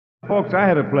Folks, I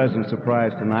had a pleasant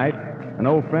surprise tonight. An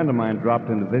old friend of mine dropped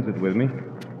in to visit with me,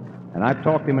 and I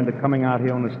talked him into coming out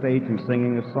here on the stage and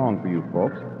singing a song for you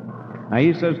folks. Now,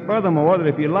 he says, furthermore, that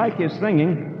if you like his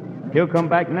singing, he'll come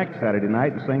back next Saturday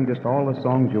night and sing just all the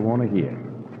songs you want to hear.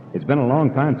 It's been a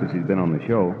long time since he's been on the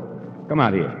show. Come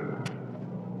out here.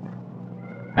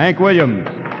 Hank Williams,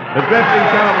 the Drifting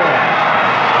Cowboy.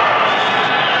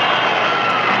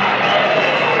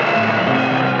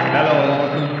 Hello,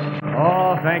 Lawson.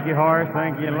 Oh, thank you, Horace.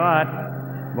 Thank you a lot.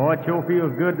 Boy, it sure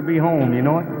feels good to be home, you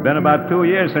know it? Been about 2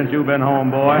 years since you've been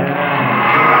home, boy.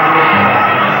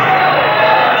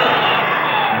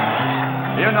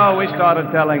 You know, we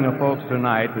started telling the folks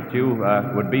tonight that you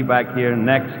would be back here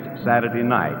next Saturday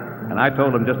night. And I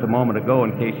told them just a moment ago,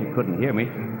 in case you couldn't hear me,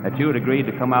 that you had agreed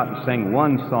to come out and sing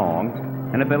one song.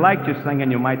 And if they liked you singing,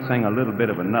 you might sing a little bit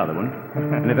of another one.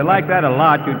 And if they liked that a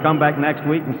lot, you'd come back next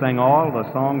week and sing all the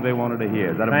songs they wanted to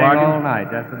hear. Is that a bargain? All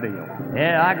night, that's the deal.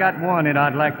 Yeah, I got one that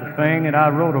I'd like to sing that I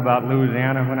wrote about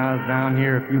Louisiana when I was down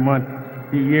here a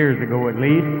few years ago at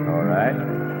least. All right.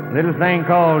 Little thing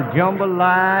called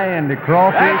Jambalaya and the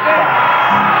Crawfish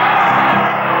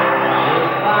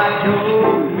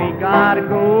Me gotta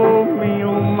go, me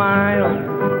oh my oh.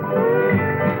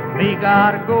 Me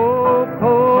gotta go,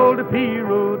 pull the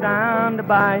P-road down the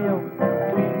Bayou.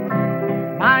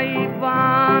 My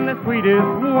Yvonne, the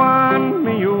sweetest one,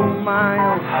 me oh my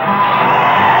oh.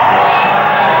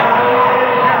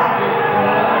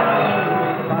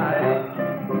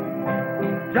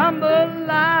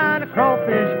 Jambalaya, the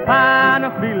crawfish pie, and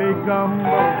a filet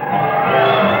gumbo.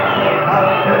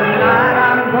 Tonight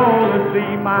I'm gonna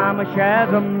see Mama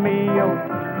Shazamio.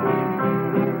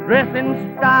 Dress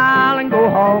in style and go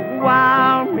hog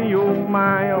wild, me oh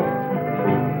my oh.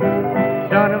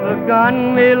 Son of a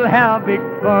gun, we'll have big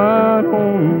fun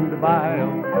on the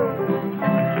bayou.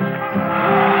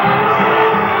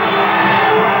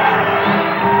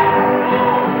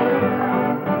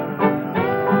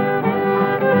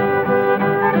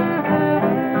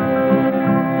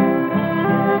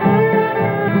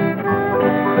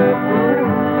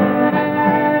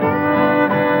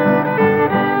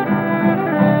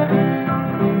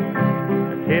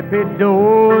 Tippy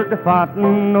doors, the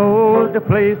fountain knows, the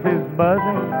place is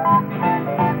buzzing.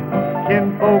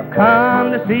 Kinfolk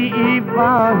come to see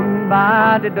Yvonne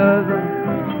by the dozen.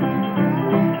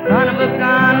 Son of a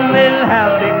gun, we'll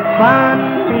have big fun,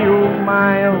 me oh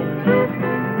my oh.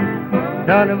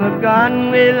 Son of a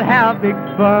gun, we'll have big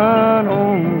fun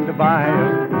on the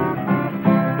bayou.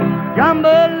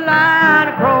 Jambalaya,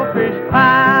 the crawfish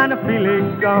pie, and a filet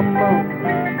gumbo.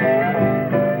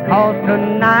 'Cause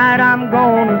tonight I'm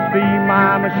gonna see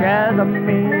Mama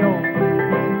Shazamio.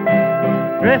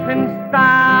 Dress in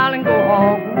style and go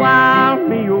hog wild,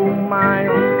 me oh my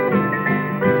oh.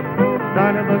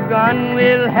 Son of a gun,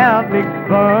 we'll have big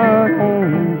fun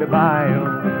on the bayou.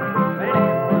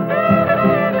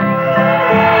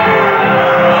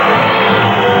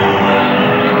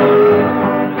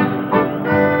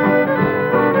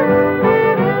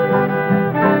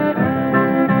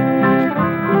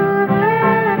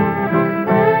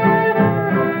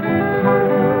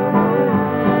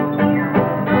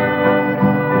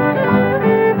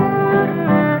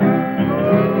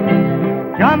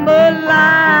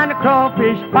 Jambalaya, the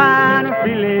crawfish pie, and a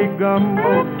filet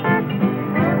gumbo.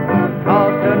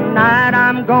 'Cause tonight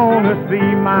I'm gonna see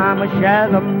Mama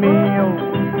Shazamio.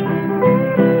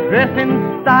 Dress in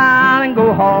style and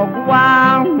go hog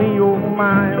wild, me oh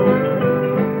my oh.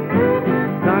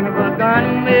 Son of a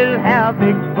gun, we'll have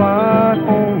big fun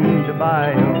on the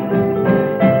bayou.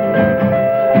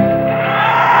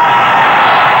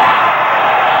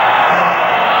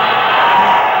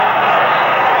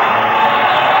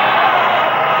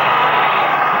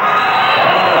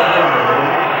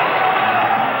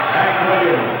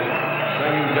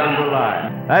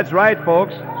 That's right,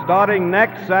 folks. Starting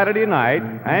next Saturday night,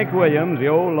 Hank Williams, the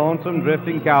old lonesome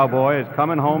drifting cowboy, is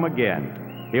coming home again.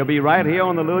 He'll be right here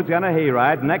on the Louisiana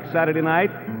Hayride next Saturday night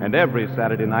and every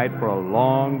Saturday night for a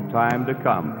long time to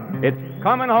come. It's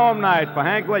coming home night for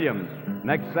Hank Williams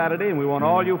next Saturday, and we want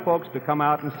all you folks to come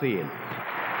out and see him.